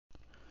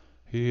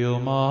Heal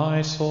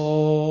my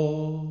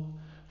soul,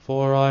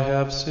 for I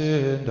have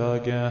sinned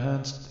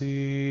against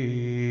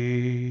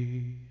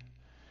thee.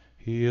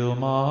 Heal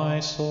my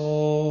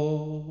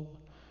soul,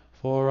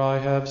 for I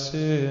have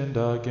sinned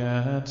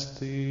against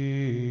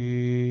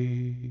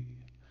thee.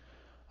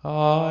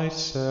 I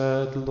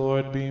said,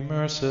 Lord, be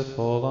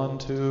merciful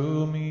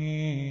unto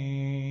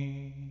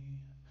me,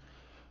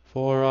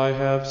 for I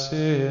have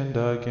sinned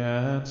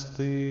against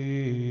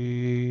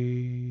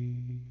thee.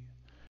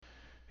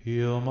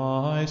 Heal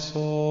my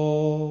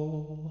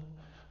soul,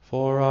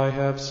 for I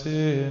have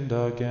sinned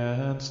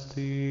against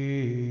thee.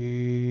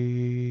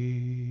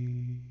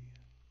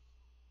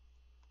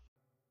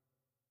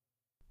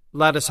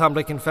 Let us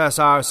humbly confess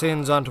our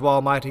sins unto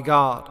Almighty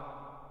God.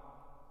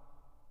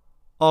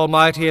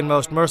 Almighty and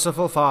most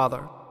merciful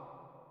Father,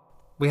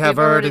 we have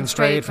erred and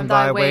strayed from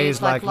thy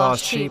ways like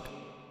lost sheep.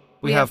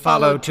 We have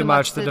followed too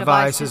much the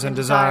devices and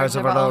desires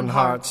of our own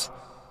hearts.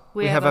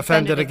 We have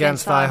offended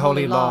against thy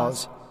holy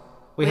laws.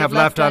 We have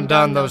left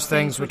undone those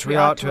things which we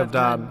ought to have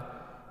done,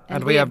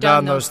 and we have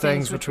done those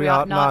things which we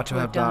ought not to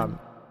have done.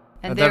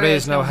 And there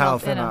is no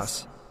health in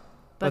us.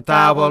 But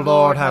thou, O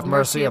Lord, have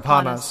mercy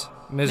upon us,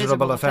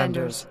 miserable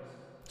offenders.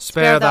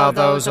 Spare thou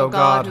those, O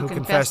God, who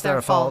confess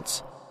their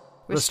faults.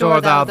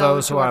 Restore thou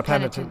those who are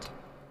penitent,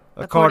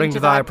 according to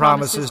thy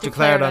promises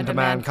declared unto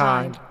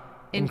mankind,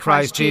 in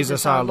Christ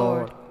Jesus our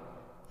Lord.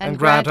 And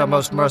grant, O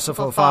most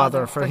merciful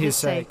Father, for his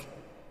sake,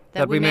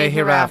 that we may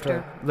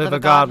hereafter live a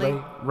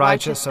godly,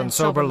 righteous, and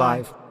sober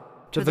life,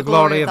 to the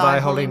glory of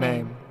thy holy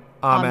name.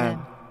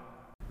 Amen.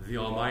 The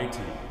Almighty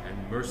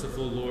and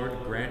merciful Lord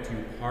grant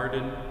you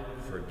pardon,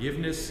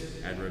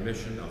 forgiveness, and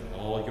remission of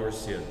all your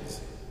sins.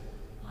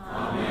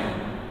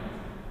 Amen.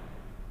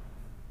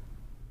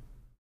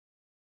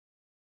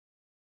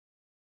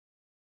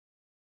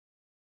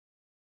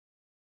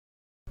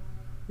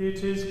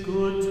 It is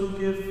good to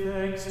give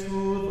thanks to the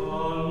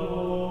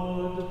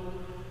Lord,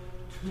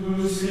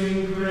 to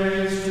sing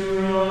praise to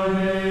your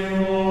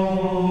name, O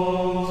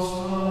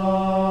Most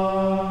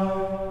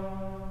High,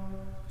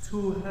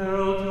 to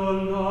herald your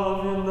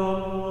love in the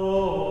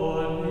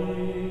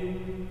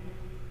morning,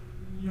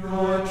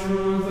 your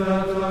truth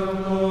at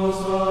the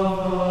close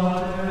of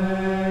the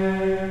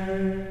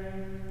day.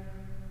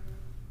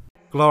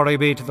 Glory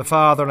be to the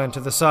Father, and to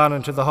the Son,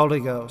 and to the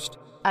Holy Ghost.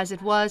 As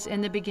it was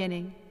in the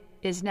beginning,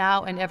 is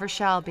now, and ever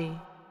shall be,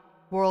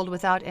 world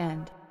without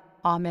end.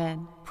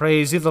 Amen.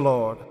 Praise ye the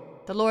Lord.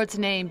 The Lord's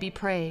name be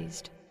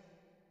praised.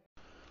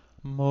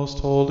 Most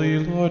holy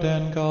Lord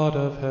and God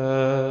of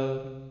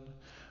heaven,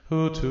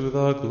 who to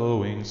the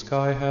glowing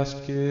sky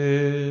hast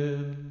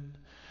given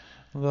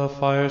the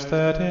fires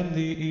that in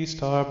the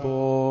east are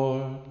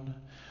born,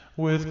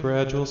 with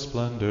gradual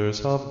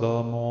splendors of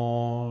the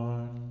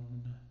morn,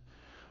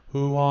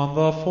 who on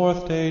the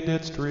fourth day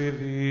didst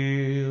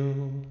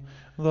reveal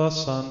the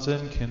sun's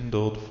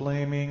enkindled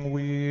flaming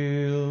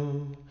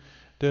wheel,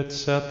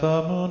 didst set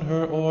the moon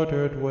her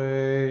ordered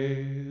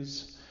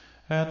ways,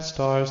 and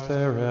stars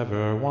their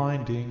ever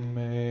winding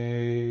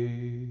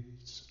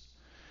maze,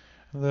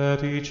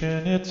 that each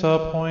in its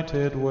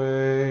appointed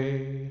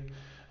way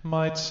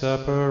might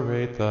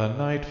separate the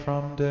night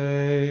from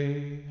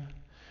day,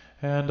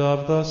 and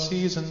of the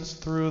seasons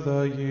through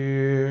the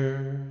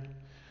year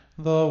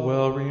the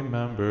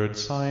well-remembered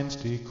signs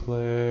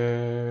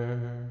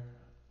declare.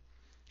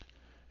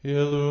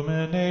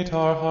 Illuminate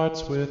our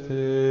hearts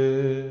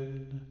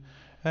within,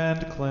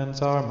 and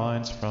cleanse our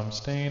minds from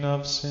stain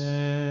of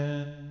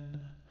sin.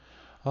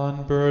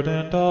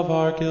 Unburdened of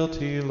our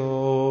guilty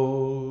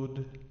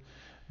load,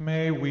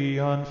 may we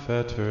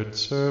unfettered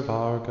serve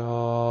our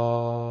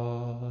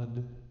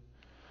God.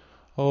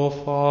 O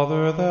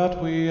Father,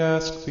 that we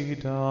ask be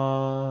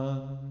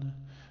done,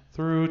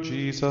 through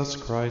Jesus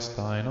Christ,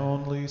 thine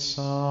only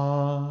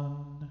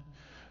Son,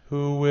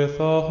 who with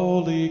the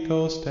Holy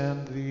Ghost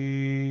and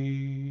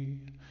thee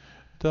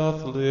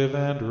doth live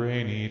and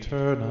reign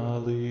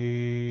eternally.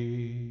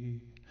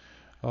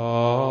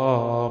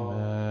 Amen.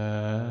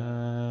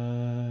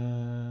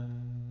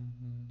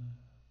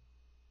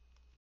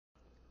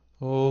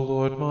 O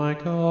Lord my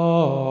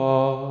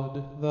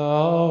God,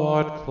 thou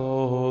art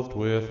clothed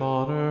with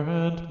honor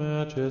and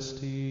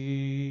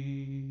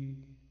majesty.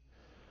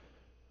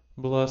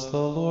 Bless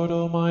the Lord,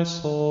 O my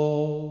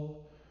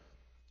soul.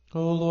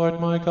 O Lord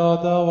my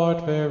God, thou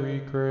art very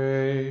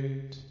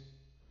great.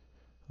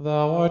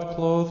 Thou art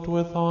clothed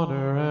with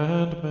honor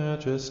and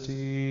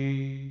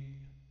majesty,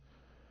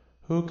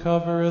 who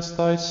coverest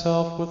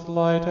thyself with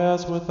light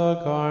as with a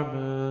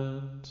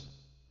garment,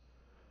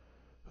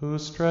 who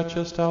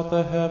stretchest out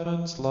the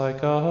heavens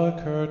like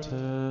a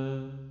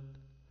curtain,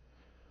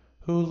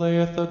 who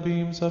layeth the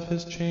beams of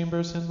his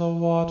chambers in the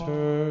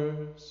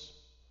waters,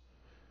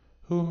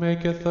 who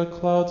maketh the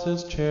clouds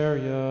his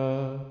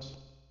chariot,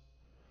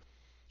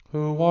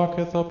 who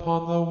walketh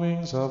upon the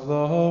wings of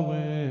the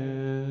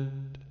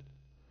wind,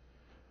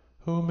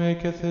 who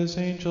maketh his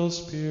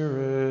angels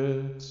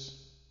spirits,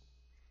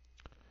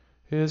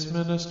 his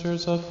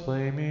ministers of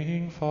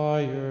flaming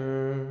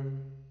fire,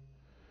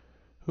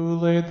 who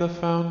laid the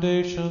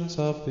foundations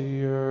of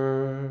the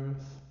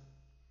earth,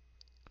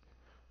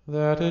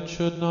 that it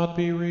should not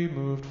be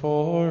removed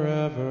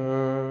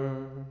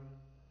forever.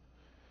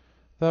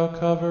 Thou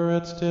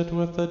coveredst it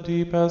with the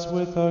deep as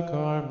with a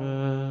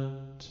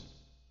garment.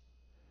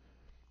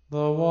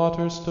 The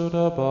waters stood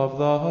above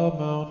the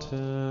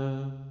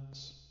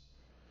mountains.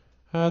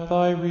 At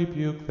thy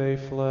rebuke they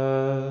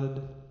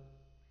fled.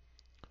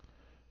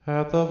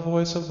 At the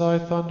voice of thy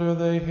thunder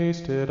they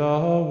hasted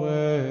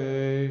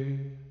away.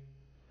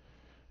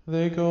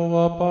 They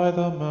go up by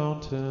the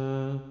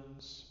mountains.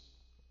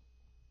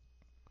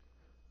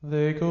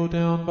 They go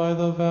down by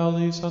the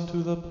valleys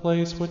unto the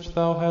place which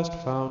thou hast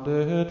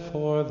founded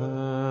for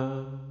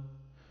them.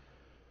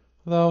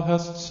 Thou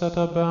hast set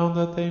a bound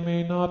that they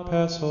may not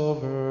pass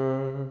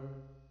over,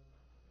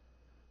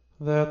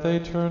 that they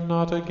turn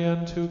not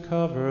again to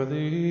cover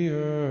the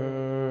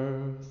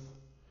earth.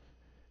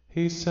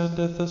 He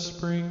sendeth the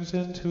springs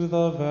into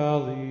the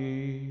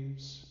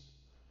valleys,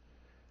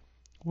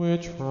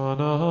 which run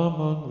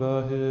among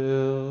the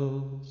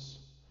hills.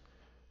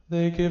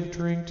 They give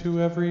drink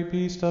to every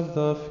beast of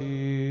the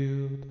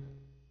field.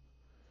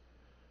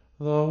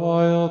 The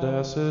wild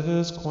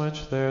asses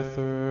quench their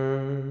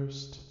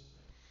thirst.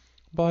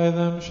 By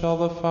them shall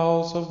the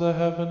fowls of the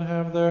heaven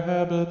have their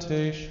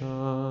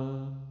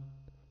habitation,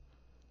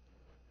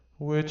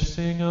 which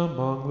sing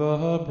among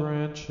the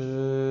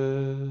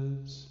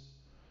branches.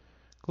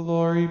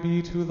 Glory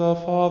be to the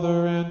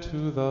Father, and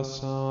to the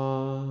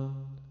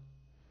Son,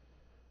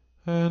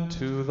 and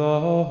to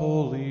the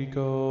Holy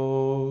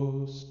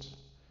Ghost,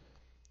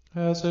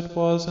 as it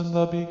was in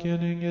the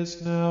beginning,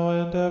 is now,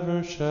 and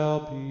ever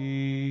shall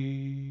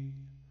be,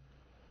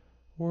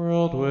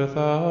 world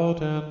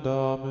without end.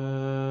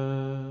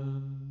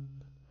 Amen.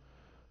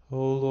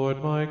 O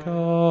Lord my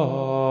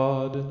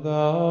God,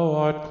 thou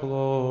art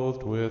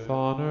clothed with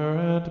honor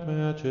and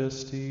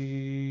majesty.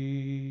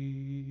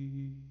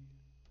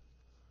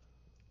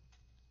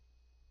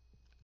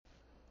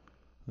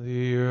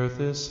 The earth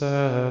is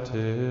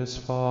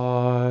satisfied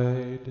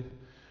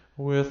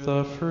with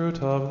the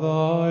fruit of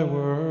thy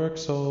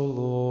works, O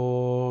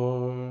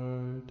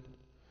Lord.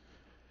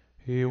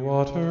 He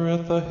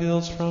watereth the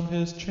hills from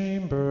his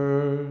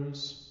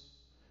chambers.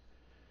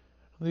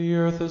 The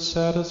earth is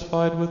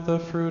satisfied with the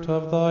fruit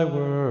of thy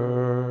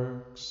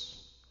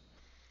works.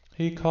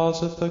 He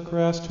causeth the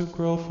grass to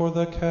grow for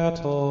the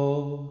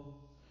cattle,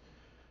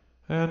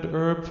 and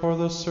herb for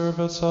the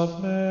service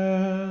of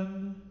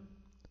man,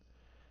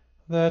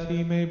 that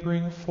he may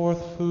bring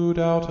forth food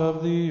out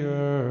of the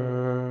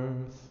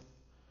earth,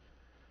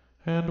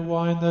 and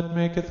wine that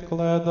maketh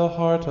glad the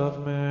heart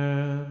of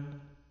man,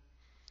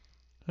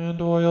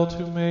 and oil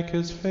to make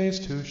his face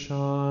to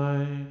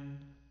shine,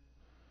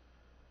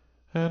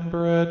 and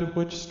bread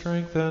which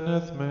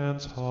strengtheneth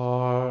man's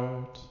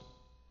heart.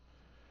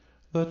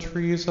 The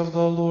trees of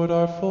the Lord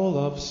are full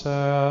of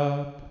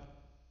sap,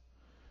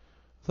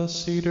 the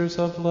cedars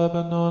of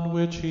Lebanon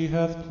which he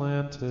hath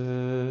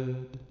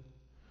planted,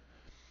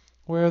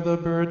 where the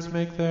birds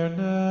make their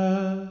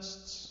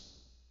nests.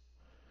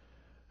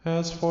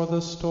 As for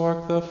the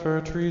stork, the fir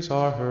trees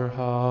are her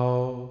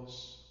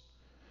house.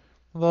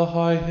 The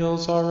high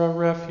hills are a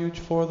refuge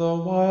for the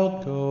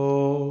wild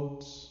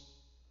goats,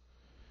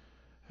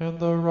 and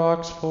the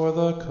rocks for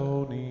the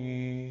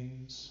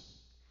conies.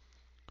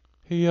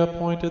 He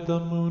appointed the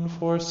moon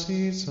for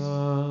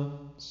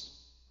seasons.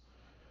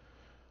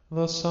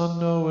 The sun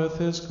knoweth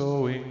his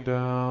going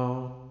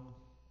down.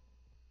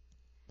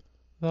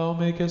 Thou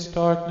makest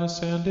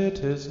darkness, and it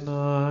is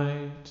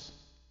night,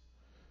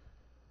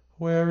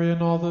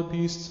 wherein all the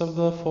beasts of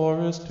the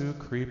forest do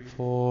creep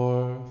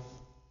forth.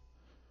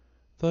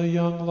 The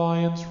young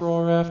lions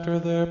roar after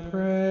their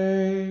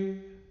prey,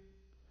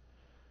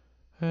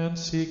 and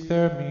seek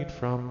their meat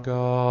from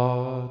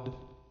God.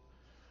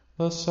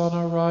 The sun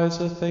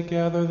ariseth, they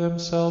gather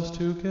themselves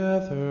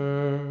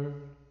together,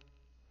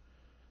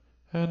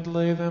 and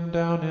lay them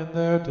down in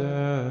their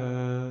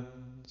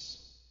dens.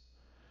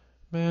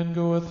 Man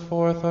goeth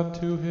forth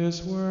unto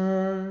his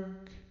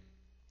work,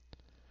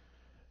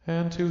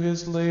 and to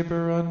his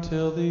labor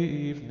until the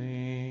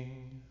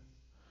evening.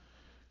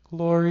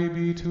 Glory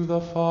be to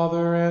the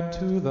Father, and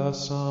to the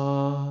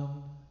Son,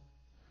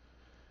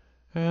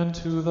 and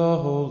to the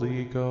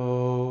Holy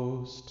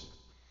Ghost,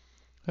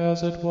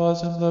 as it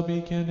was in the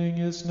beginning,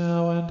 is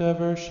now, and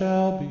ever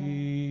shall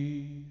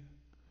be,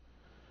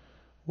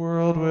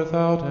 world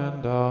without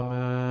end.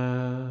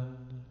 Amen.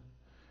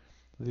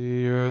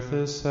 The earth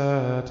is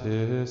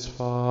satisfied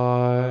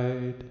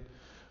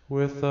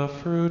with the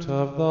fruit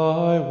of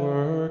thy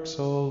works,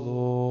 O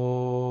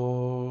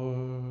Lord.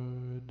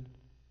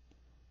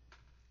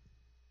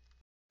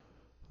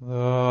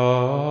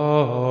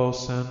 Thou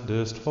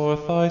sendest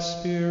forth thy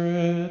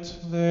Spirit,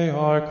 they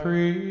are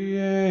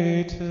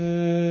created,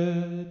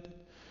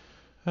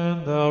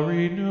 and thou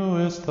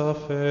renewest the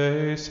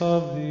face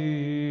of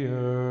the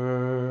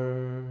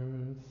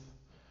earth.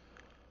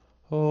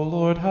 O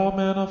Lord, how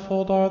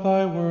manifold are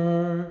thy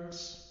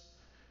works!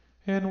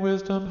 In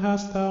wisdom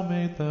hast thou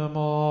made them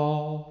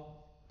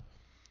all.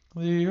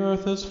 The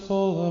earth is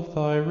full of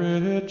thy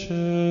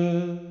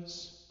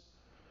riches.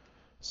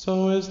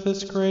 So is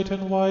this great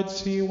and wide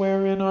sea,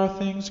 wherein are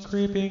things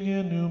creeping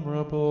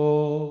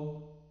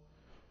innumerable,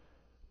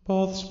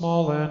 both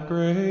small and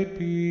great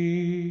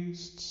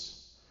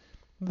beasts.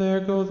 There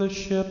go the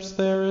ships,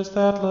 there is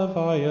that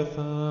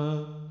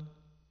Leviathan,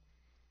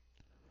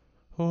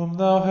 whom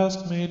thou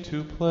hast made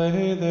to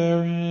play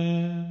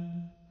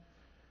therein.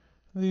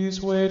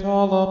 These wait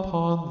all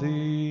upon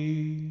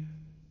thee,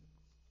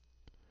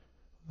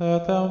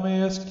 that thou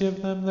mayest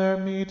give them their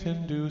meat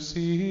in due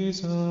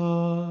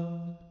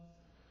season.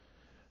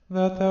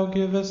 That thou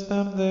givest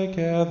them they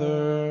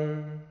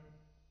gather.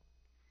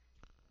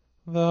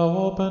 Thou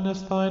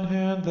openest thine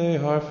hand, they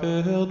are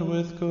filled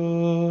with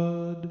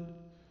good.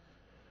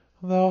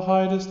 Thou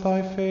hidest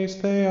thy face,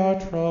 they are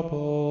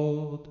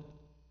troubled.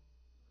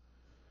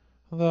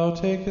 Thou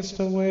takest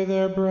away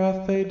their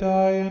breath, they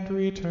die and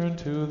return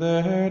to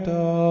their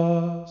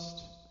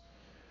dust.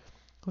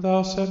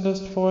 Thou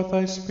sendest forth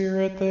thy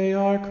Spirit, they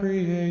are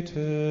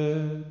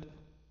created.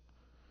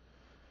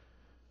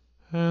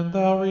 And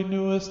thou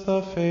renewest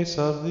the face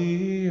of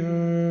the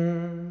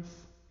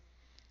earth.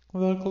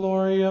 The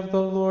glory of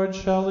the Lord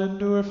shall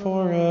endure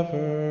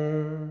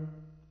forever.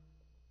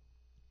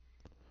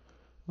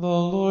 The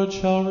Lord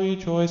shall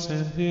rejoice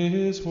in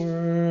his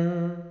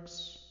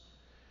works.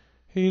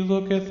 He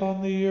looketh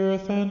on the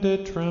earth, and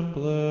it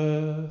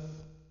trembleth.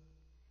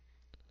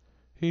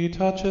 He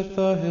toucheth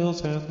the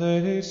hills, and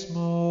they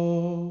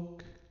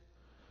smoke.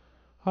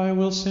 I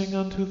will sing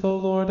unto the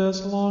Lord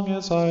as long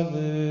as I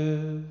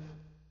live.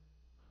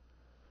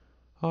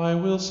 I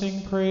will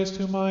sing praise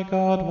to my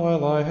God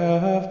while I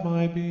have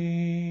my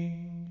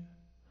being.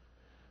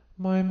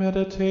 My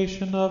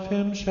meditation of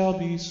him shall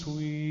be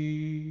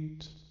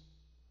sweet.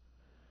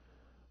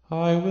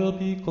 I will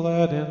be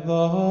glad in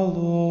the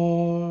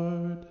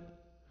Lord.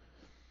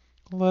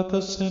 Let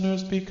the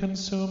sinners be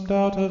consumed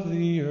out of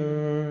the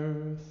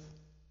earth,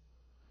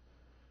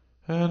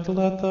 and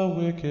let the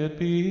wicked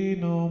be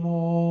no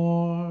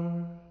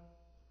more.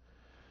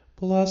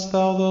 Bless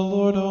thou the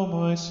Lord, O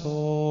my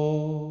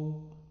soul.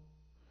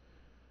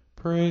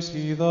 Praise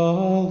ye the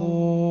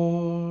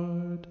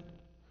Lord.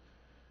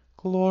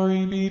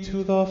 Glory be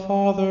to the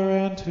Father,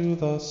 and to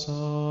the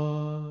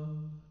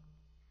Son,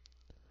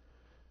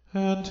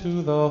 and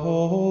to the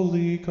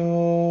Holy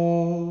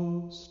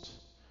Ghost,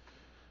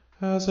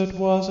 as it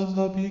was in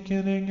the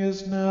beginning,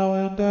 is now,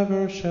 and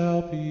ever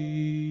shall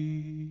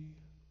be,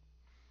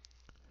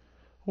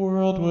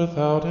 world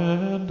without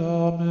end.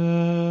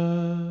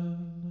 Amen.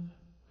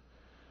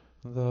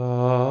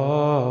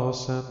 Thou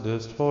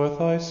sendest forth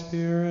thy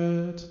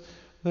Spirit,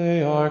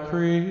 they are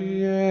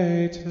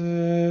created,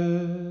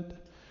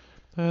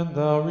 and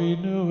thou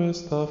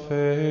renewest the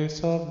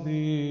face of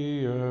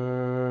the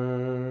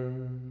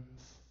earth.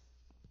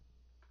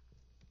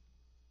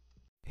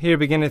 Here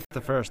beginneth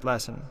the first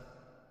lesson.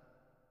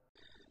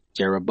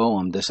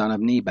 Jeroboam the son of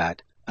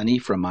Nebat, an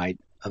Ephraimite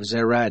of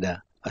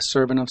Zeradah, a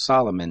servant of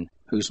Solomon,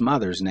 whose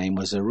mother's name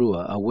was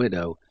Zeruiah, a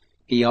widow,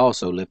 he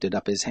also lifted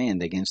up his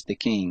hand against the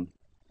king.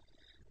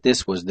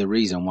 This was the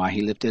reason why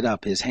he lifted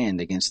up his hand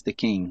against the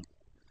king.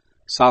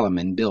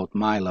 Solomon built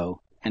Millo,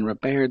 and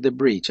repaired the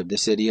breach of the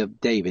city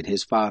of David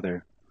his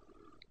father.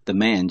 The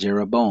man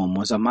Jeroboam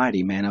was a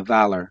mighty man of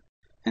valor,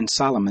 and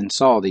Solomon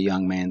saw the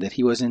young man that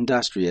he was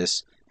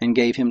industrious, and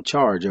gave him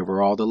charge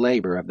over all the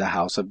labor of the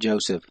house of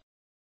Joseph.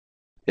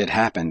 It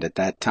happened at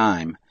that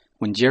time,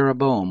 when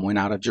Jeroboam went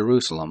out of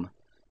Jerusalem,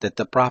 that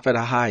the prophet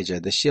Ahijah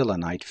the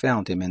Shilonite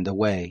found him in the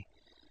way.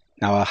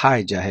 Now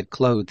Ahijah had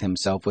clothed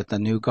himself with a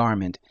new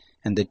garment,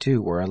 and the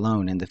two were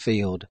alone in the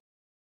field.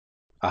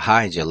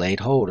 Ahijah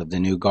laid hold of the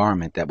new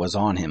garment that was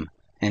on him,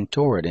 and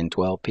tore it in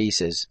 12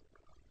 pieces.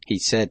 He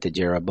said to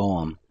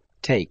Jeroboam,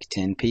 Take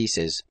 10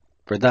 pieces,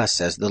 for thus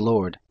says the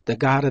Lord, the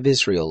God of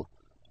Israel,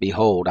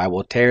 Behold, I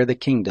will tear the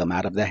kingdom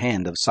out of the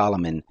hand of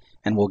Solomon,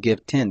 and will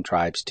give 10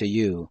 tribes to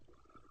you.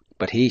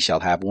 But he shall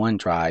have 1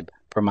 tribe,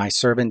 for my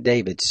servant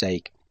David's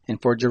sake,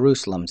 and for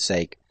Jerusalem's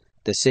sake,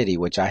 the city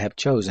which I have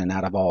chosen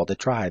out of all the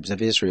tribes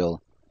of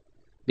Israel.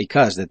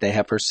 Because that they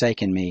have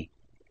forsaken me,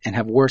 and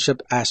have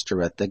worshipped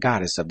Ashtoreth the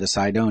goddess of the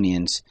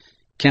Sidonians,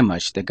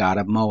 Chemosh the god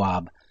of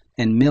Moab,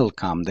 and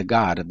Milcom the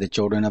god of the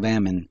children of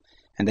Ammon,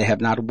 and they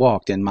have not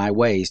walked in my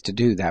ways to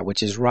do that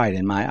which is right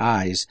in my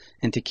eyes,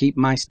 and to keep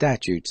my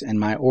statutes and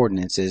my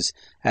ordinances,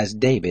 as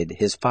David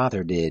his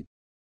father did.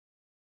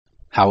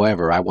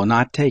 However, I will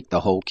not take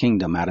the whole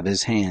kingdom out of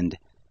his hand,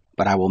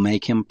 but I will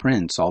make him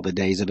prince all the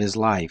days of his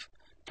life,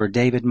 for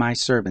David my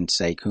servant's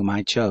sake, whom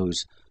I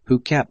chose, who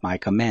kept my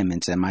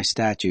commandments and my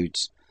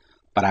statutes.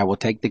 But I will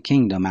take the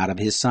kingdom out of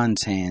his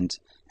son's hands,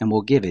 and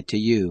will give it to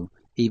you,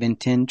 even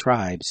 10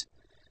 tribes.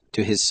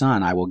 To his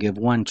son I will give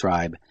 1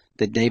 tribe,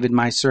 that David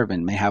my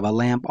servant may have a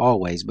lamp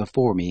always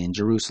before me in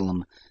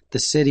Jerusalem, the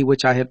city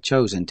which I have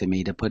chosen to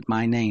me to put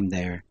my name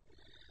there.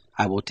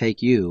 I will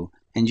take you,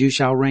 and you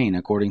shall reign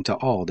according to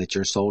all that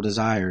your soul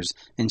desires,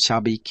 and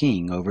shall be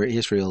king over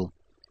Israel.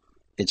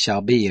 It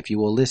shall be, if you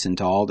will listen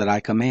to all that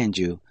I command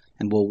you,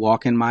 and will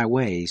walk in my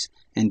ways,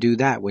 and do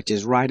that which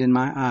is right in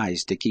my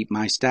eyes, to keep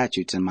my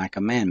statutes and my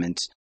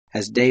commandments,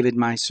 as David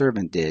my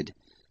servant did,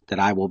 that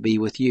I will be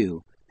with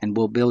you, and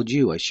will build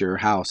you a sure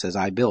house as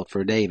I built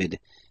for David,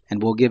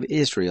 and will give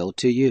Israel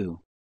to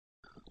you.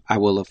 I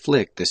will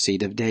afflict the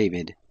seed of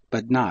David,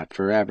 but not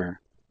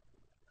forever.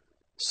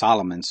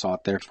 Solomon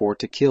sought therefore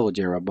to kill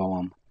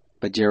Jeroboam,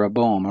 but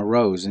Jeroboam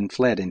arose and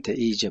fled into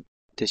Egypt,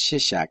 to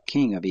Shishak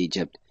king of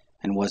Egypt,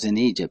 and was in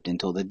Egypt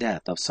until the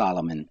death of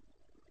Solomon.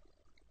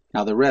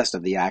 Now the rest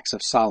of the acts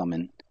of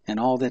Solomon, and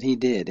all that he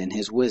did in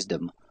his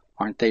wisdom,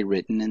 aren't they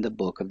written in the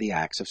book of the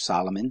acts of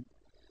Solomon?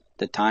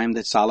 The time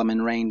that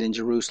Solomon reigned in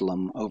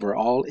Jerusalem over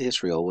all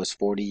Israel was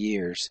 40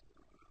 years.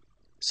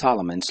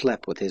 Solomon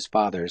slept with his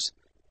fathers,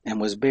 and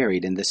was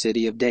buried in the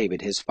city of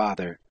David his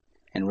father,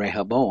 and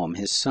Rehoboam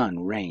his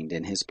son reigned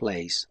in his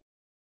place.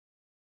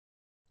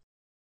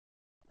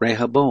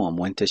 Rehoboam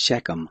went to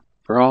Shechem,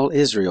 for all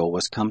Israel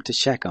was come to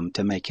Shechem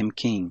to make him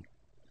king.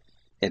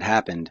 It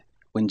happened,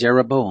 when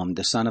Jeroboam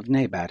the son of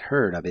Nebat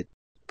heard of it,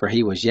 for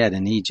he was yet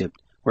in Egypt,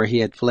 where he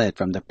had fled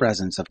from the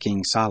presence of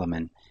King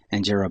Solomon,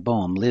 and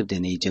Jeroboam lived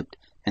in Egypt,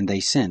 and they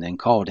sent and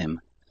called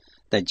him,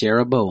 that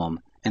Jeroboam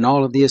and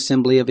all of the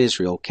assembly of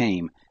Israel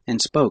came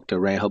and spoke to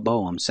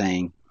Rehoboam,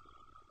 saying,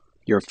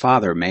 Your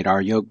father made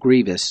our yoke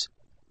grievous.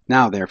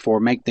 Now therefore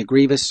make the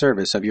grievous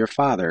service of your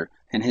father,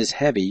 and his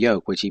heavy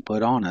yoke which he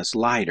put on us,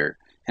 lighter,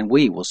 and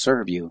we will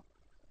serve you.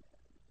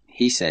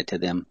 He said to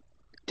them,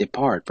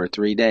 Depart for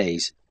 3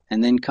 days,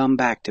 and then come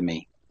back to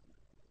me.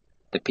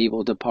 The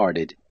people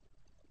departed.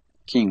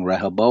 King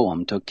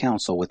Rehoboam took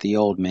counsel with the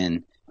old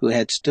men, who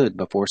had stood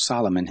before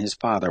Solomon his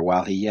father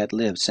while he yet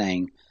lived,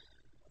 saying,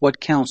 What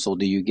counsel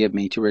do you give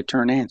me to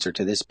return answer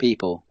to this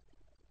people?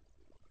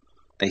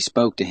 They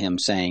spoke to him,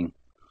 saying,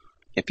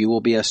 If you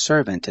will be a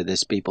servant to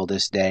this people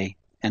this day,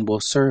 and will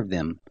serve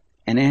them,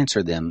 and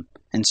answer them,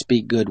 and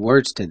speak good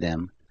words to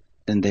them,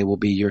 then they will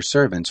be your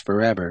servants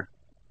forever.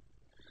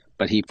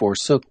 But he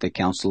forsook the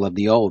counsel of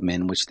the old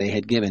men which they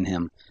had given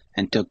him,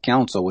 and took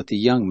counsel with the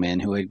young men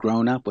who had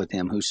grown up with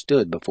him, who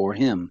stood before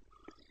him.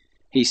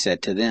 He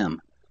said to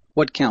them,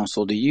 What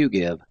counsel do you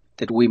give,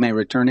 that we may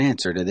return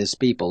answer to this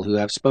people who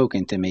have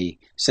spoken to me,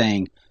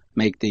 saying,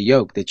 Make the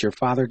yoke that your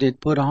father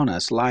did put on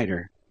us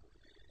lighter?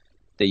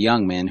 The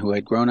young men who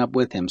had grown up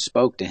with him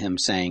spoke to him,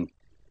 saying,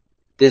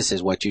 This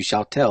is what you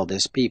shall tell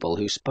this people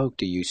who spoke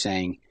to you,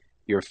 saying,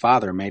 Your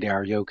father made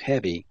our yoke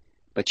heavy,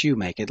 but you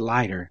make it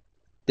lighter.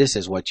 This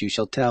is what you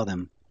shall tell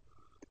them.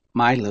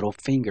 My little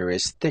finger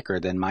is thicker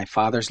than my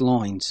father's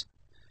loins.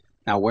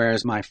 Now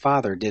whereas my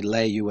father did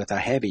lay you with a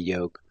heavy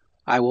yoke,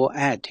 I will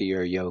add to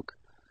your yoke.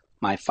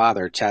 My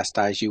father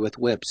chastised you with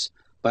whips,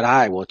 but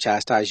I will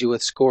chastise you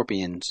with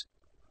scorpions.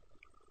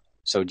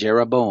 So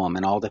Jeroboam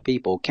and all the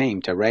people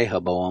came to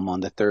Rehoboam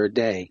on the 3rd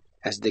day,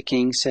 as the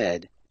king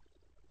said.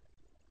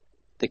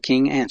 The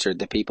king answered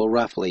the people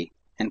roughly,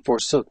 and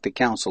forsook the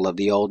counsel of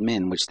the old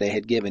men which they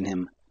had given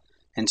him,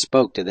 and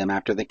spoke to them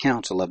after the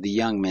counsel of the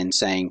young men,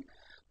 saying,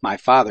 My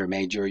father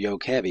made your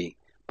yoke heavy,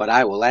 but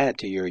I will add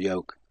to your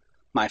yoke.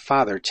 My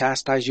father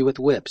chastised you with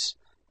whips,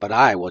 but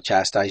I will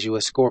chastise you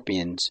with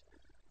scorpions.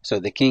 So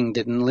the king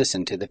didn't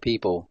listen to the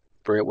people,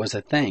 for it was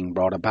a thing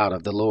brought about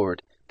of the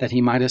Lord, that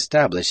he might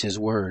establish his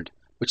word,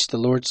 which the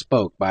Lord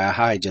spoke by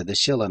Ahijah the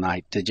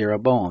Shilonite to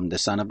Jeroboam the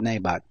son of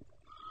Nebat.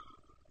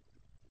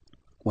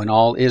 When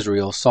all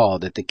Israel saw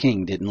that the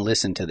king didn't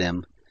listen to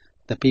them,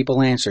 the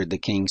people answered the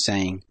king,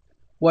 saying,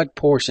 What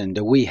portion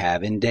do we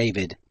have in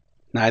David?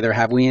 Neither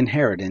have we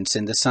inheritance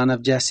in the son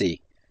of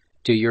Jesse.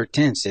 To your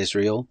tents,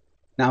 Israel.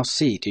 Now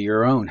see to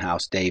your own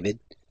house, David.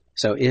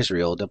 So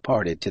Israel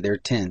departed to their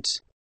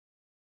tents.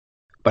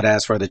 But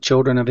as for the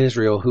children of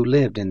Israel who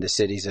lived in the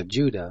cities of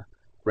Judah,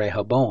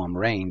 Rehoboam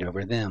reigned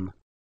over them.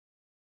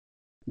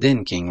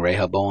 Then King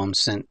Rehoboam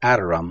sent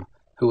Adoram,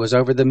 who was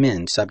over the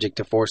men subject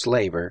to forced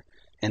labor,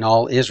 and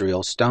all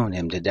Israel stoned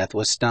him to death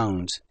with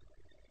stones.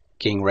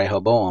 King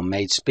Rehoboam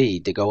made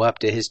speed to go up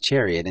to his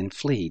chariot and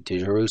flee to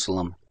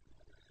Jerusalem.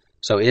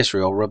 So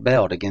Israel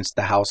rebelled against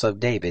the house of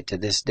David to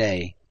this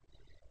day.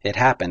 It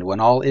happened when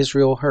all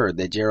Israel heard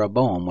that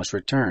Jeroboam was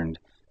returned,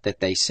 that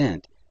they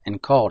sent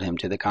and called him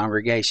to the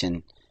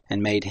congregation,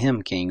 and made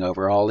him king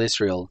over all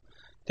Israel.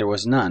 There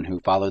was none who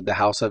followed the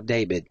house of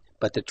David,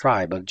 but the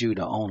tribe of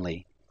Judah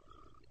only.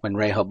 When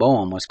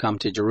Rehoboam was come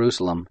to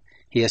Jerusalem,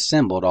 he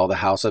assembled all the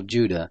house of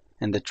Judah,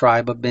 and the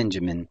tribe of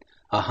Benjamin,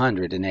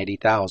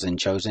 180,000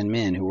 chosen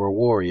men who were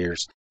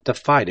warriors, to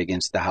fight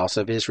against the house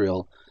of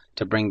Israel,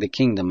 to bring the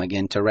kingdom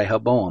again to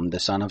Rehoboam the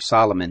son of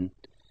Solomon.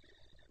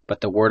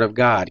 But the word of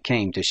God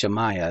came to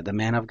Shemaiah the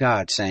man of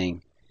God,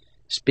 saying,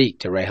 Speak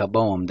to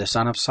Rehoboam the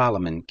son of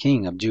Solomon,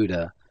 king of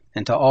Judah,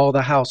 and to all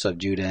the house of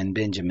Judah and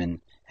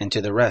Benjamin, and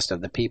to the rest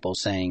of the people,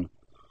 saying,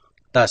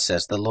 Thus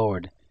says the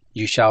Lord,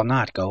 You shall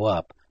not go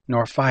up,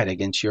 nor fight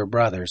against your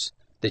brothers,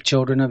 the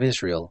children of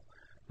Israel.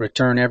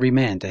 Return every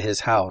man to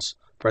his house,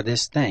 for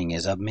this thing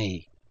is of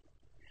me.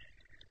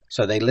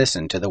 So they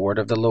listened to the word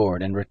of the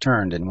Lord, and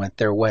returned and went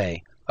their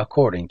way,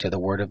 according to the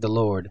word of the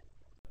Lord.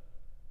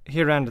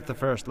 Here endeth the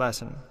first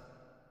lesson.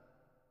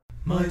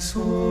 My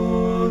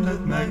soul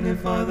doth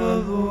magnify the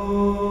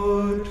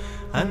Lord,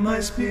 and my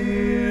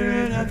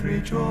spirit hath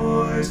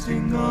rejoiced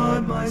in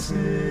God my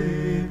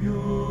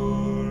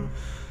Saviour.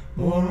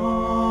 more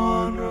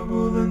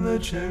honorable than the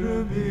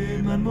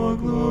cherubim, and more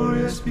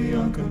glorious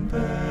beyond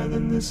compare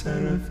than the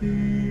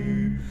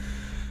seraphim,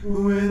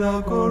 who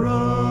without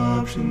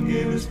corruption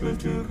gavest birth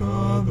to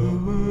God the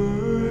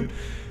Word.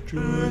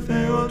 True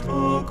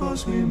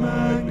Theotokos, we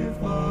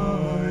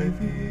magnify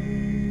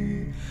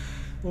thee.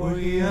 For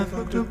he hath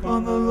looked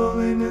upon the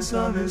lowliness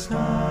of his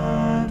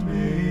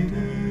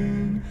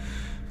handmaiden.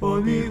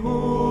 For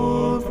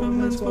behold, from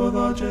henceforth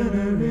all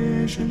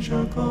generations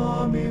shall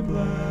call me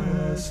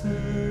blessed.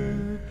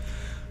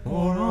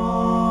 More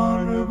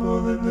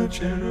honorable than the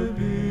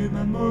cherubim,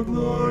 and more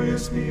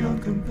glorious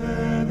beyond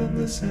compare than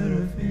the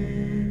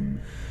seraphim,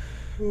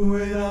 who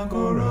without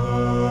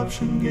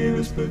corruption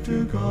gavest birth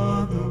to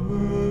God the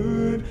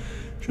Word.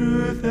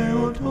 True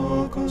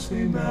Theotokos,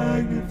 we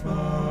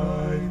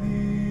magnify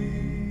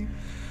thee.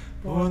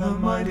 For the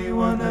Mighty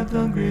One hath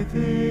done great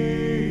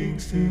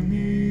things to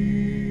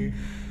me,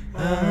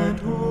 and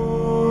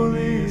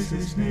holy is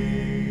his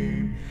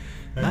name,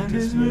 and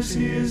his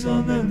mercy is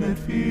on them that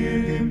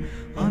fear him,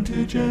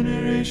 unto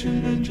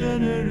generation and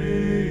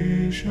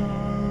generation.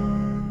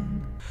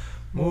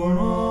 More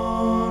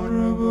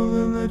honorable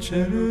than the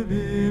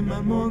cherubim,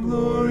 and more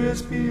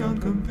glorious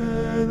beyond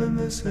compare than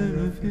the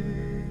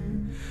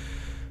seraphim,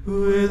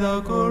 who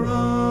without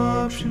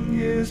corruption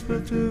gives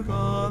birth to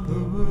God the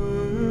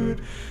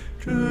Word.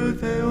 True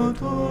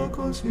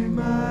Theotokos, we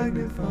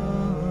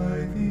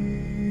magnify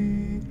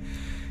thee.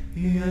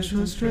 He has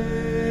shown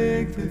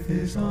strength with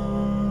his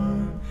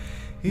arm.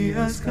 He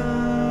has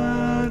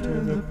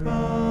scattered the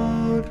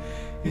proud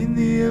in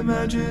the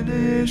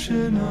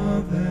imagination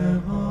of their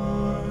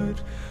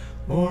heart.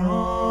 More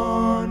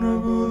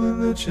honorable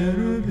than the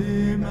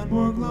cherubim, and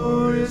more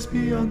glorious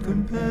beyond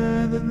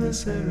compare than the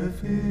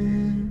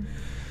seraphim,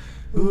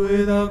 who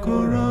without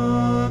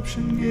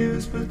corruption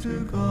gives birth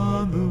to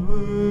God the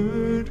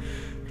Word.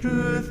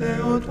 True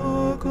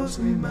Theotokos,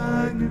 we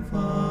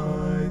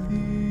magnify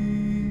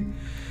thee.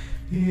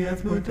 He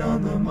hath put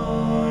down the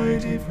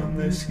mighty from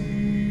their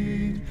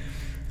seat,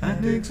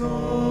 and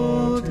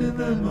exalted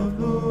them of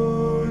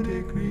low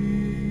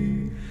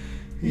degree.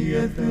 He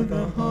hath filled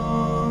the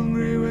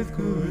hungry with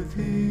good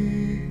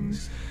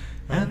things,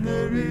 and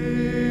the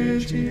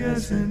rich he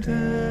hath sent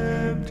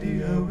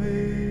empty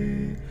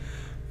away.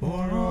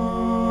 More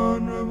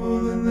honorable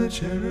than the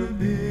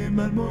cherubim,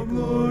 and more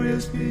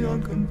glorious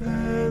beyond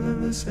compare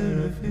than the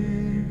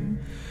seraphim,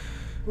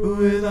 who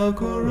without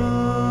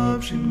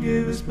corruption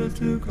gavest birth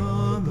to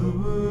God the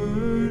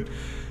Word.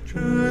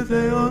 True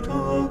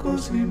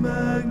Theotokos, we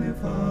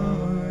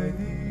magnify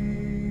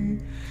thee.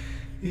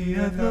 He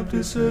hath helped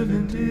his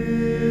servant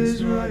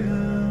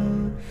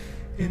Israel,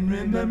 in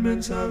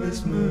remembrance of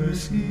his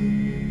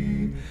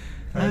mercy,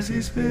 as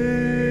he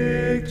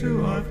spake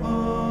to our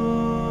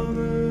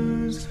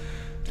fathers,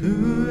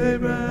 to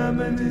Abraham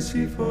and his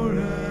seed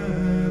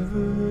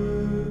forever.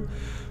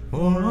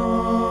 More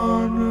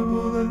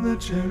honorable than the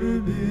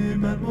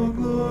cherubim, and more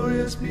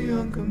glorious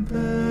beyond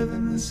compare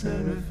than the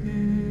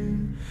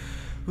seraphim,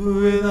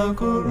 who without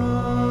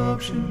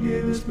corruption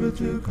gavest birth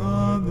to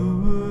God the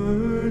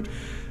Word.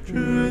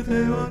 True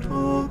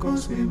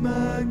Theotokos, we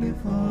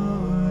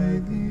magnify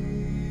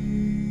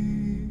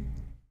thee.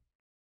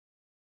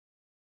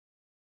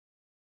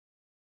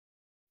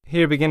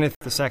 Here beginneth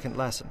the second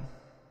lesson.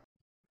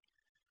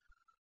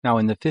 Now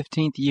in the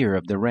 15th year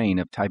of the reign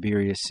of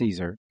Tiberius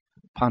Caesar,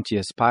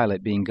 Pontius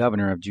Pilate being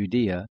governor of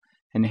Judea,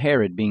 and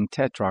Herod being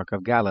tetrarch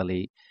of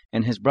Galilee,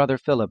 and his brother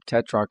Philip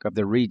tetrarch of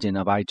the region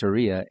of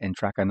Iturea and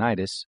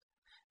Trachonitis,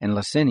 and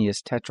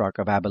Lysanias tetrarch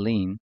of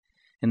Abilene,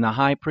 in the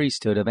high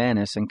priesthood of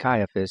Annas and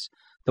Caiaphas,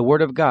 the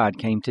word of God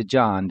came to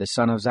John, the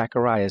son of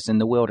Zacharias, in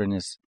the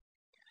wilderness.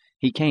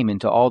 He came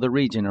into all the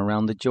region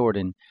around the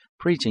Jordan,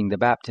 preaching the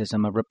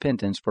baptism of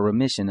repentance for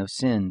remission of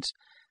sins,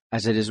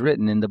 as it is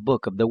written in the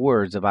book of the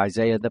words of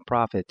Isaiah the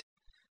prophet,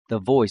 the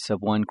voice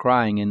of one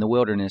crying in the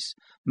wilderness,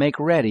 Make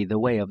ready the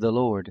way of the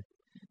Lord.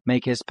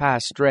 Make his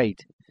path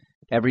straight.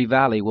 Every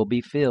valley will be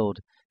filled,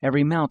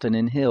 every mountain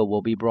and hill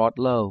will be brought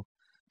low.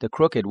 The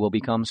crooked will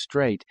become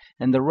straight,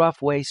 and the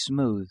rough way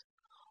smooth.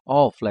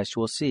 All flesh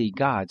will see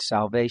God's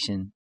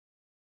salvation.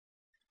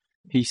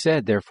 He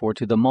said therefore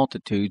to the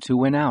multitudes who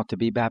went out to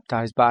be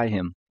baptized by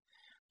him,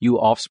 You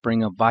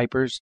offspring of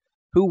vipers,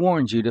 who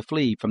warned you to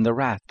flee from the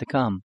wrath to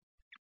come?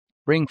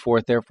 Bring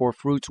forth therefore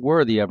fruits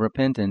worthy of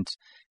repentance,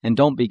 and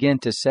don't begin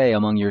to say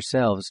among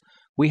yourselves,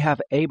 We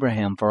have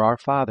Abraham for our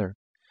father.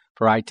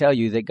 For I tell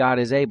you that God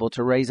is able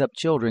to raise up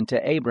children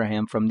to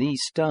Abraham from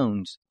these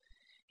stones.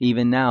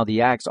 Even now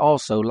the axe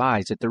also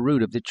lies at the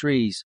root of the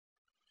trees.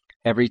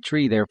 Every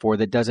tree, therefore,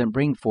 that doesn't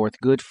bring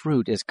forth good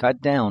fruit is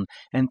cut down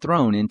and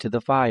thrown into the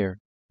fire.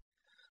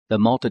 The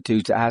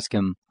multitudes asked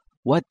him,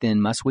 What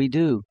then must we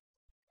do?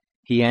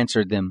 He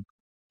answered them,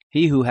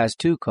 He who has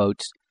 2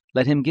 coats,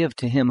 let him give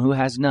to him who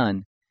has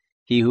none.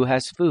 He who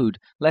has food,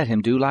 let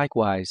him do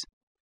likewise.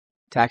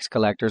 Tax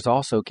collectors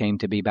also came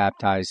to be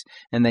baptized,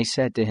 and they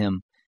said to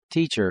him,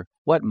 Teacher,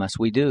 what must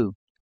we do?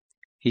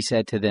 He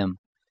said to them,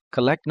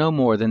 Collect no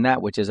more than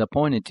that which is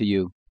appointed to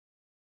you.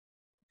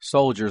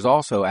 Soldiers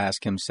also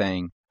asked him,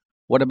 saying,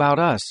 What about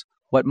us?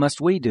 What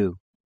must we do?"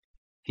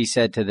 He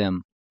said to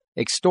them,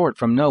 "Extort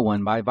from no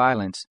one by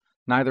violence,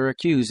 neither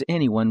accuse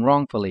anyone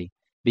wrongfully.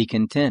 Be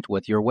content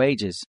with your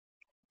wages."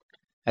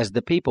 As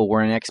the people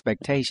were in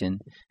expectation,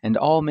 and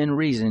all men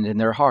reasoned in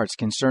their hearts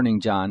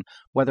concerning John,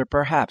 whether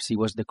perhaps he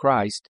was the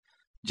Christ,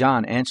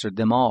 John answered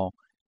them all,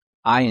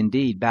 "I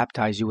indeed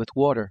baptize you with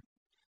water,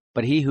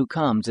 but he who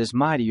comes is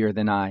mightier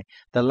than I,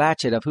 the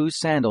latchet of whose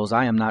sandals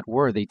I am not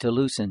worthy to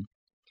loosen.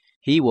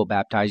 He will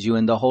baptize you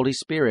in the Holy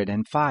Spirit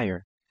and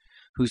fire,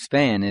 whose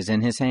fan is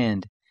in his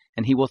hand,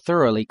 and he will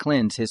thoroughly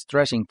cleanse his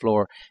threshing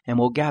floor, and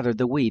will gather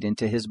the wheat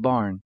into his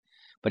barn,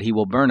 but he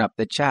will burn up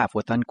the chaff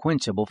with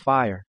unquenchable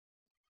fire."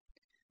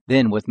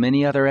 Then with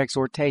many other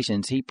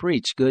exhortations he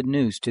preached good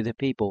news to the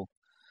people.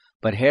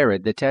 But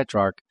Herod the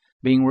Tetrarch,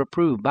 being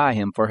reproved by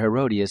him for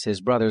Herodias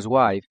his brother's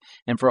wife,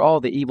 and for all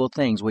the evil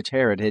things which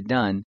Herod had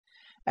done,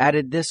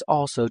 added this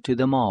also to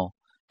them all,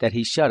 that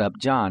he shut up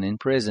John in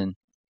prison.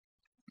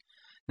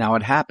 Now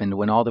it happened,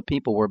 when all the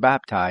people were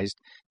baptized,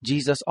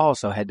 Jesus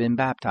also had been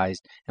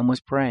baptized, and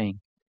was praying,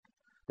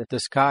 that the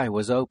sky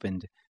was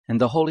opened, and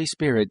the Holy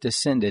Spirit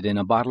descended in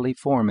a bodily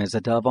form as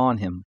a dove on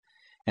him.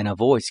 And a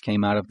voice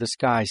came out of the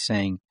sky,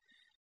 saying,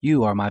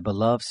 "You are my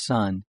beloved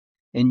Son,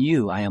 in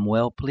you I am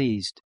well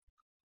pleased."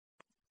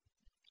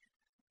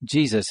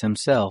 Jesus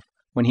himself,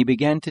 when he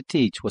began to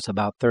teach, was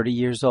about 30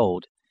 years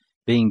old,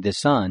 being the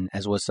son,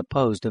 as was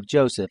supposed, of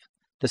Joseph,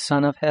 the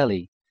son of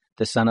Heli,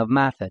 the son of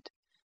Mathat,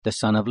 the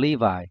son of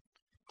Levi,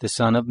 the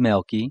son of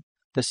Melchi,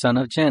 the son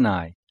of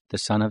Jenai, the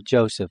son of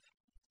Joseph,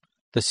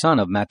 the son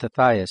of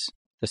Mattathias,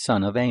 the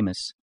son of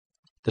Amos,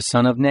 the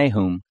son of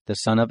Nahum, the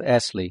son of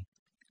Esli,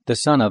 the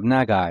son of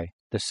Nagai,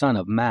 the son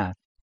of Math,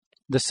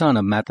 the son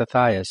of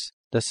Mattathias,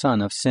 the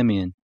son of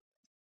Simeon,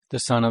 the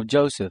son of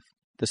Joseph,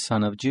 the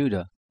son of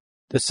Judah,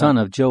 the son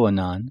of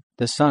Joanan,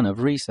 the son of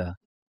Risa,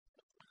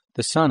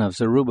 the son of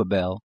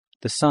Zerubbabel,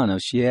 the son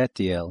of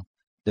Shealtiel,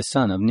 the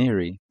son of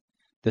Neri,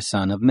 the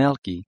son of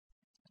Melchi,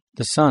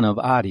 the son of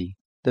Adi,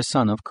 the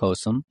son of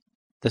Kosam,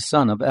 the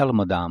son of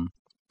Elmodam,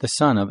 the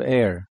son of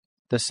Er,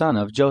 the son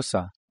of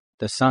Josa,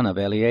 the son of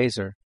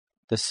Eleazar,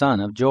 the son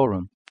of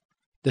Joram,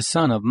 the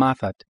son of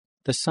Mathat,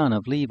 the son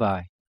of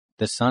Levi,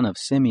 the son of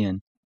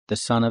Simeon, the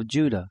son of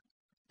Judah,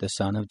 the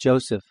son of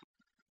Joseph,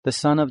 the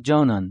son of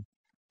Jonan,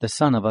 the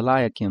son of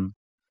Eliakim,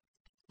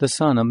 the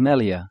son of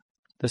Meliah,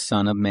 the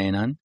son of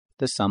Manan,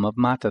 the son of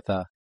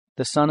Mattatha,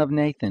 the son of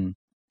Nathan,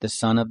 the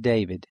son of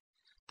David,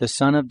 the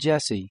son of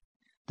Jesse,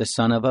 the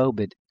son of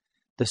Obed,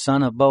 the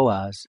son of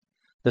Boaz,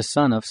 the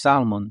son of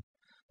Salmon,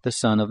 the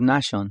son of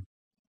Nashon,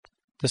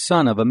 the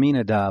son of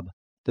Aminadab,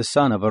 the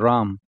son of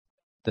Aram,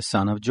 the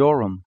son of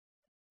Joram,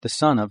 the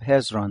son of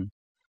Hezron,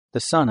 the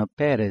son of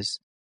Perez,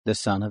 the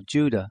son of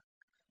Judah,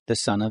 the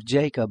son of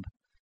Jacob,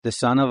 the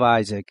son of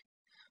Isaac,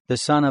 the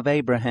son of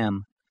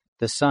Abraham,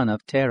 the son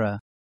of Terah,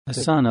 the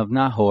son of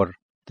Nahor,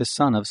 the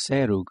son of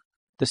Serug,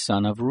 the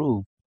son of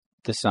Ru,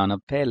 the son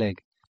of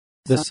Peleg,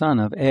 the son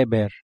of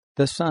Eber,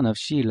 the son of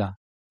Shelah,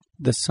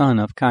 the son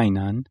of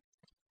Cainan,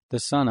 the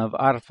son of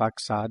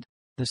Arphaxad,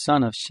 the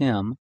son of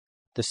Shem,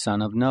 the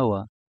son of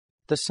Noah,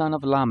 the son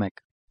of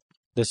Lamech,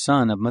 the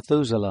son of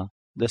Methuselah,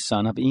 the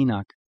son of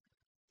Enoch,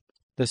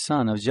 the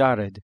son of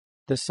Jared,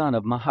 the son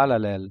of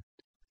Mahalalel,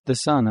 the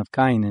son of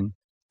Cainan,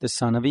 the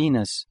son of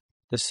Enos,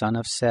 the son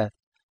of Seth,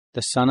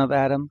 the son of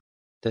Adam,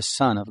 the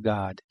son of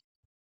God.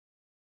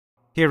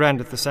 Here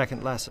endeth the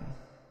second lesson.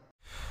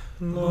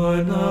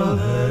 Lord, now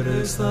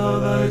lettest thou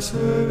thy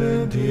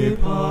servant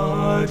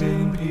depart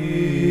in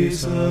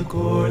peace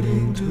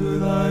according to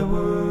thy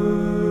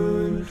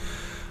word.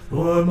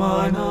 For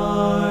mine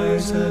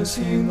eyes have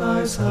seen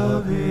thy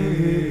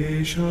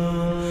salvation,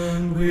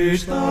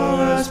 which thou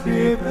hast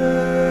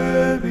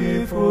prepared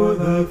before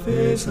the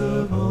face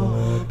of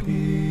all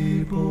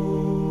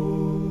peoples,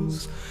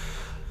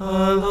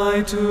 a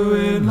light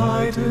to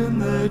enlighten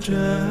the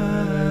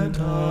Gentiles,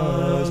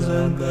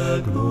 and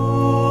the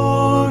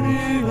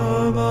glory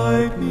of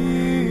thy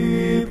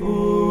people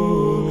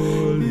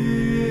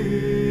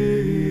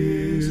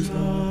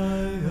Israel.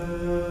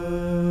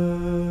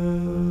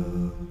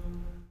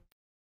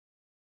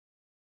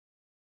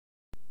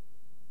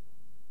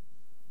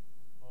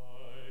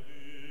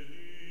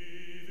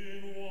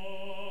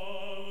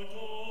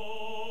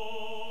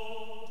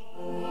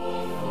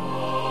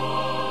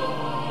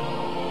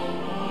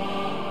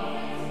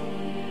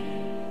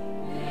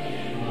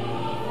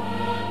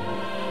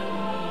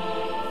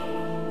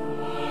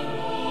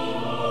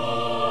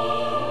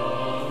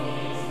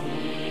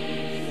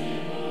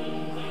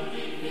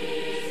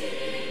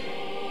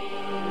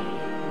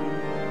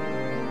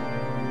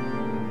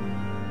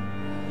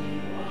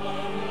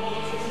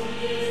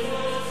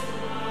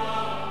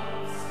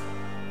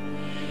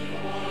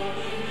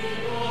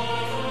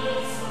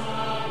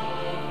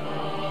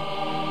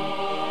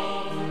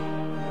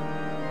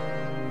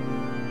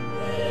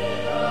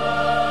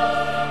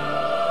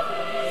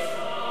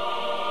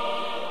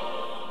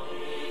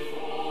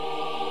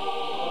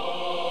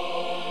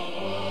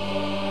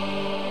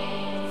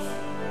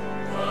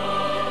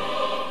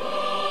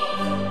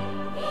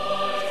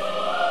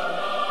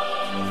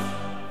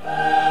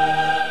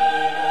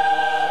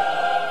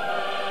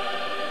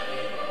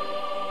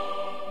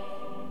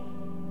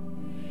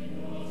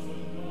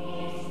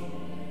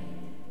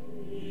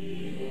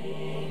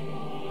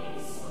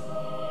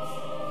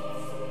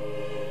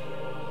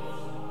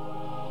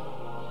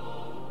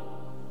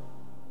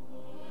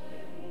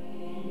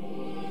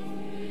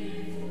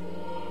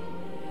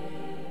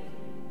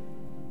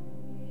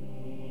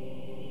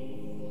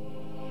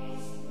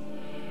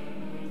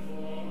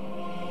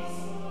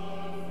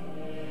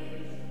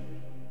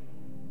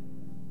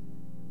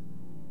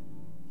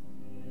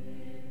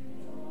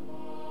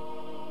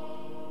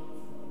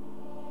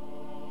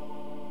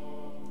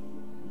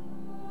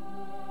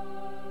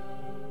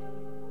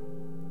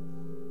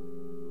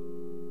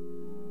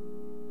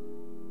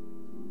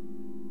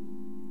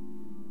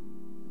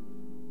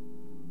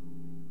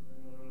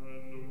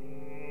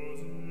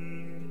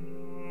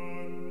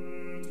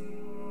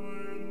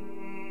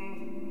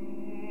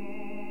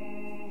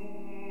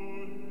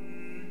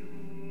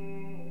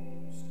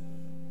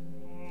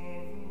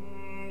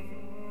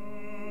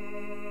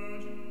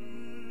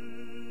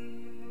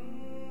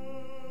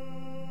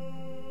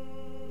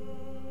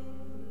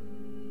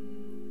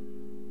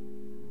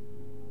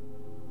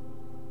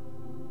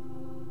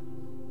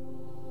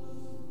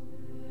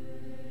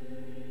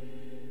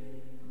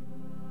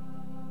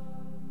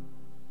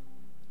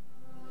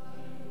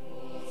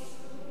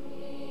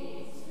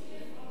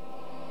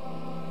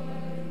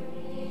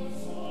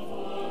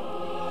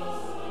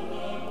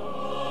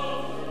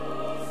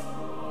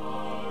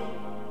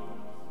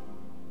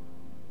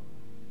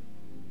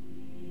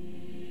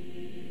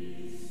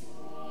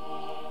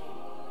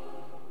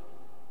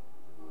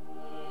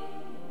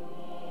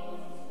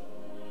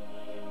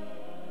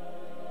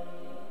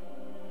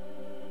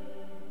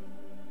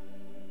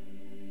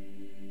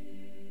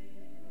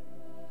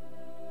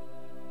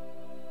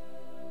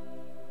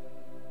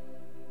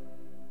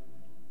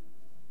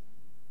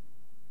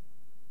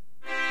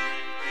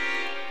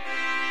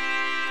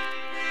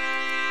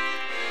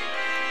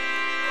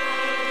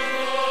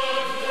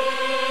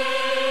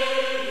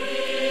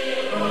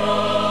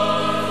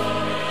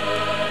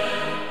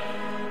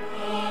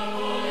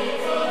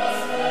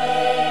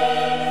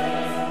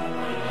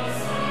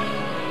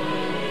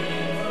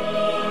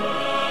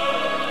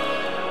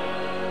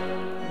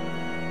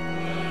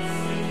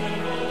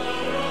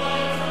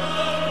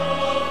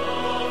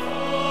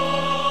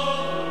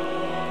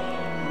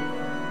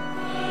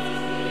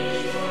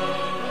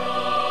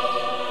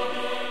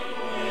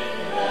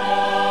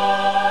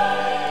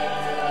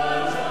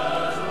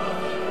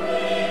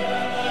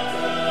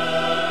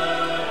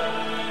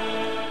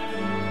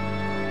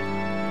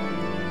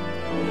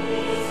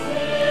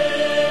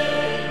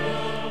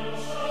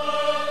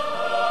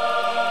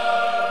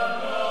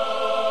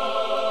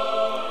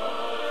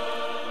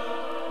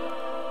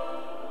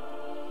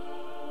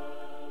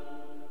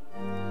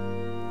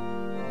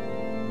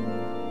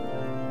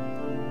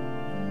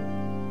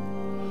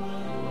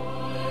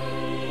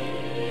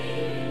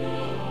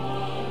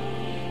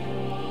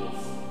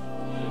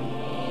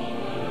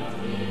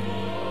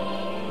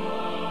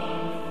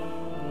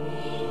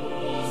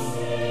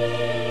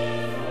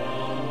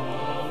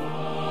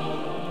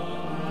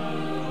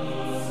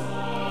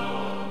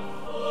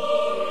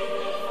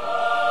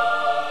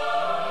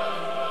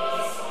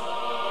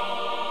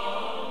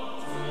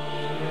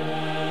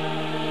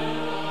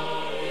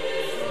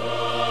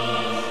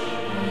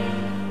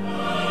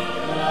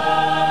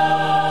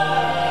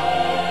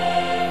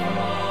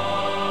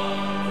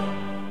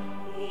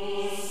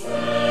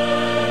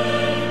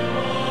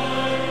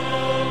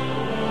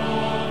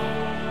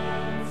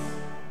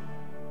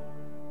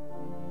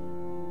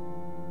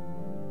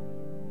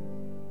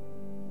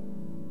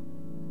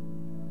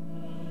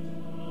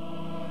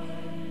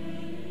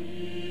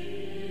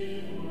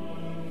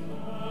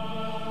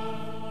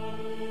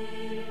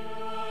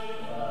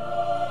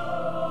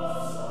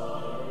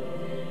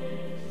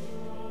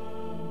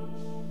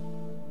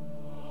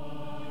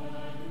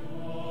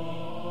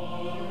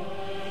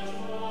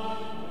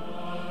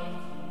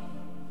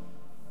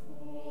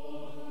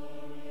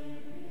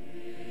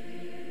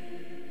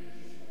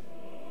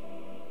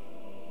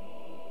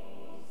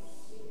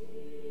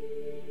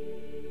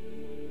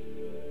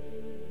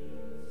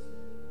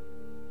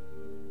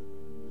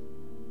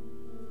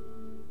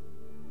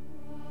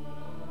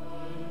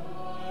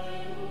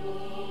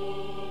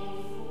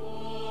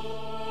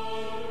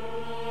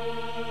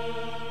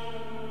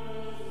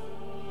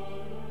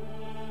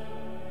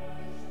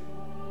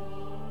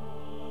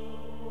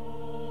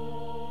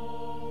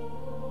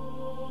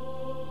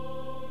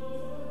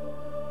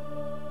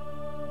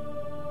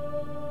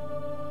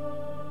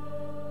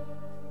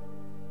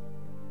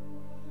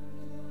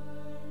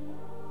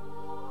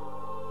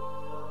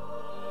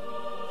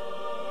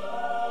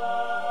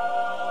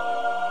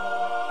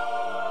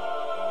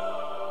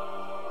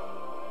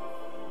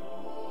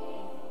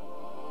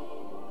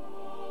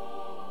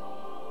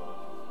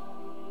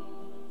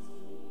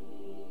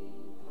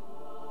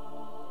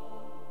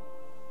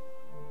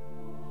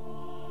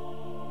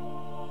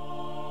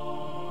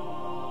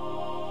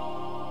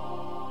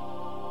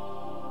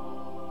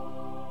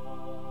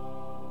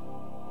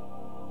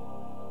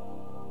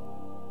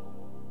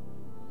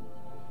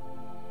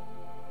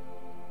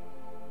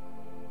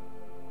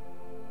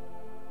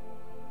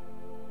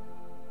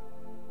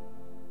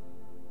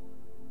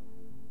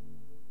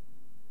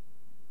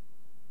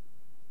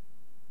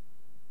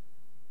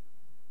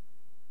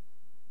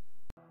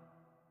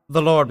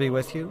 The Lord be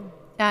with you.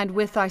 And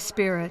with thy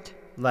spirit.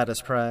 Let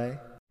us pray.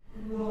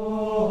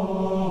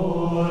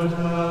 Lord,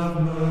 have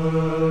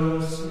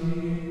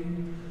mercy.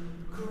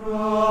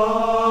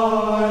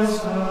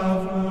 Christ,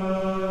 have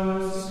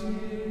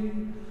mercy.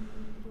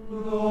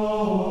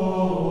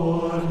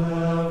 Lord,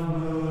 have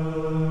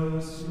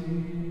mercy.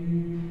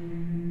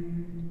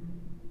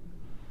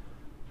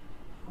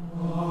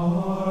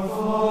 Our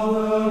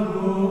Father,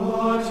 who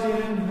art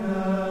in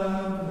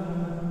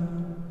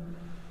heaven,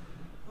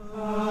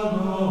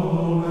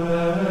 hallowed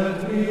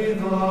be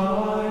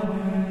thy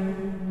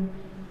name.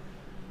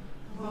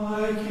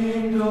 Thy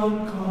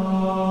kingdom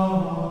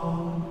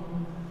come,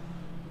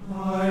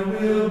 thy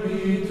will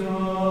be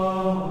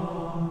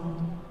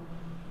done,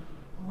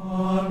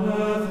 on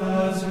earth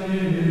as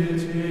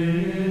it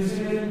is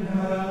in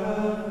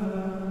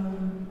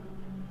heaven.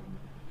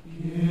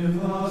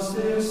 Give us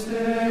this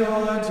day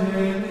our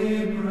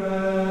daily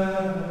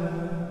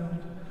bread,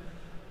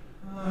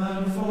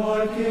 and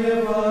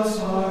forgive us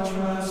our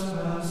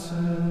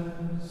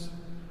trespasses,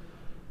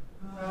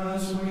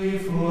 as we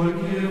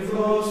forgive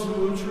those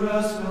who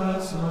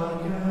trespass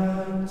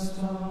against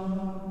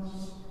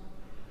us.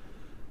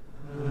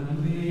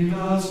 And lead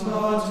us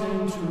not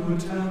into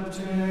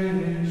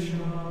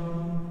temptation,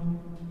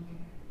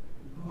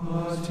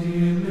 but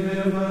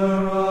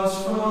deliver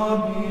us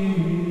from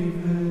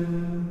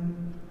evil.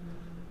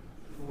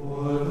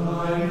 For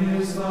thine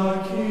is the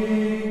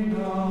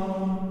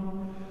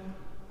kingdom,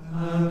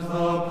 and the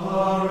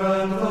power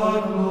and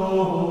the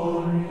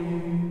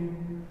glory,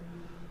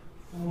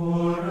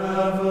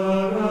 forever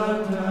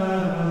and ever.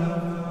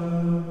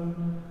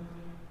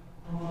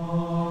 Amen.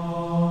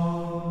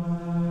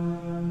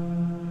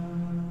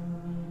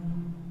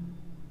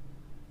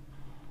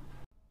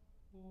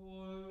 O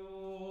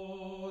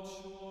Lord,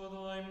 show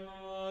thy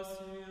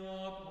mercy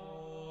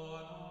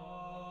upon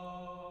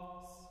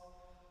us,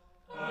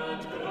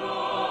 and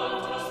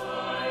grant us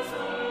thy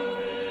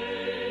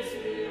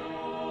salvation.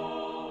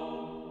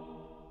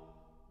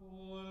 O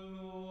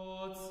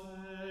Lord,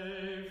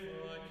 save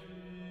the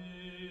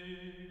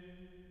King,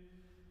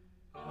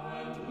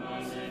 and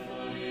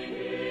mercifully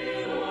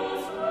hear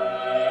us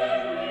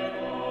when we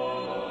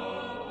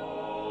call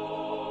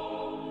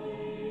upon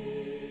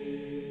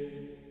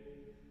thee.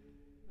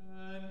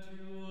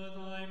 Endure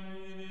thy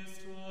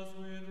ministers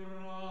with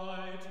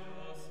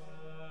righteousness,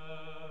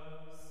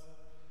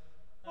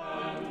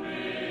 and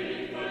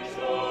make thy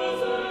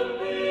chosen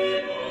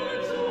people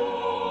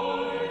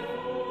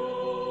joyful.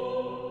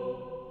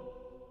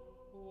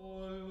 O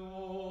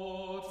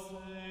Lord,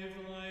 save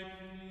thy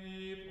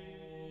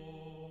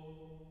people,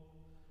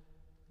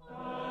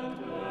 and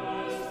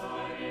bless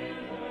thine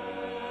inheritance.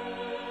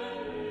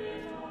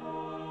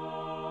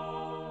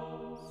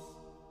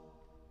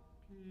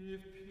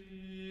 Give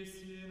peace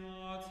in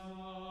our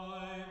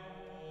time,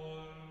 O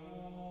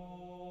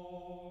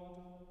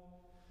Lord.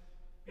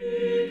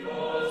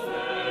 Because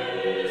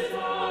there is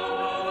none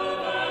other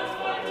that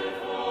fighteth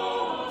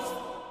for us,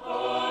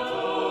 but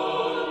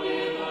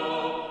only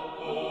thou,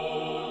 O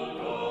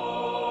God.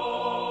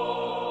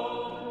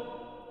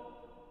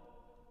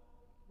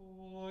 O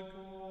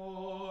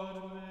God,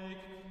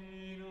 make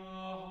clean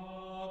our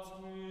hearts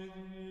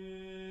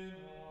within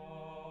us,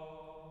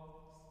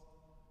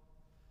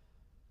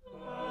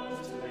 and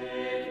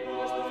take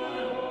not thy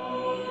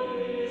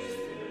Holy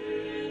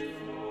Spirit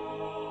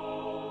from us.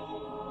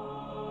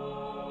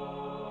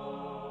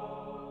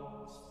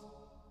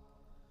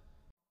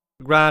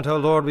 Grant, O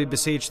Lord, we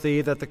beseech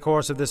thee, that the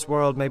course of this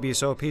world may be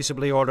so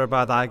peaceably ordered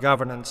by thy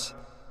governance,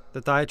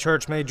 that thy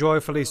church may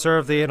joyfully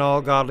serve thee in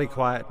all godly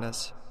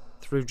quietness,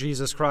 through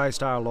Jesus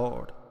Christ our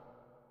Lord.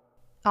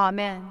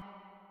 Amen.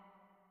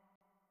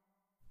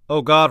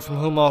 O God, from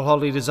whom all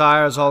holy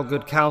desires, all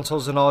good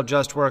counsels, and all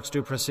just works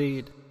do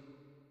proceed,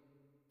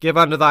 give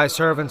unto thy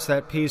servants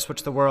that peace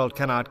which the world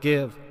cannot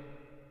give,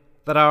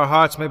 that our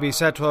hearts may be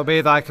set to obey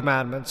thy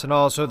commandments, and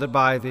also that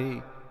by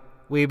thee,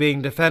 we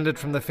being defended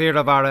from the fear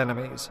of our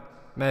enemies,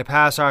 may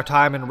pass our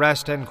time in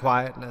rest and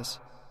quietness,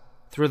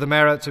 through the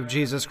merits of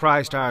Jesus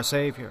Christ our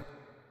Savior.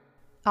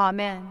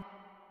 Amen.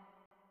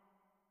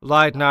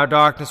 Lighten our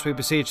darkness, we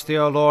beseech thee,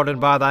 O Lord,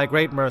 and by thy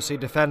great mercy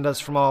defend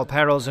us from all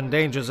perils and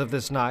dangers of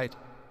this night,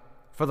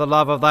 for the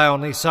love of thy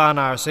only Son,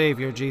 our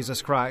Savior,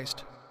 Jesus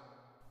Christ.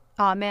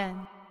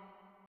 Amen.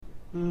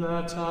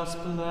 Let us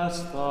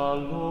bless the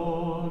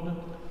Lord.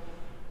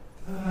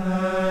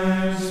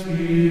 Thanks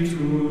be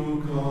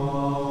to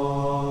God.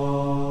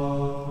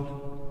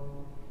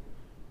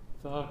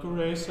 The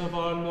grace of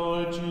our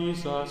Lord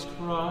Jesus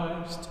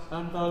Christ,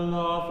 and the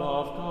love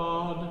of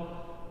God,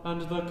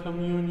 and the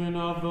communion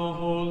of the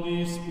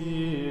Holy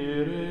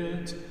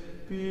Spirit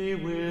be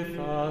with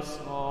us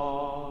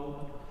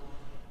all.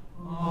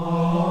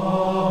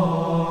 Amen.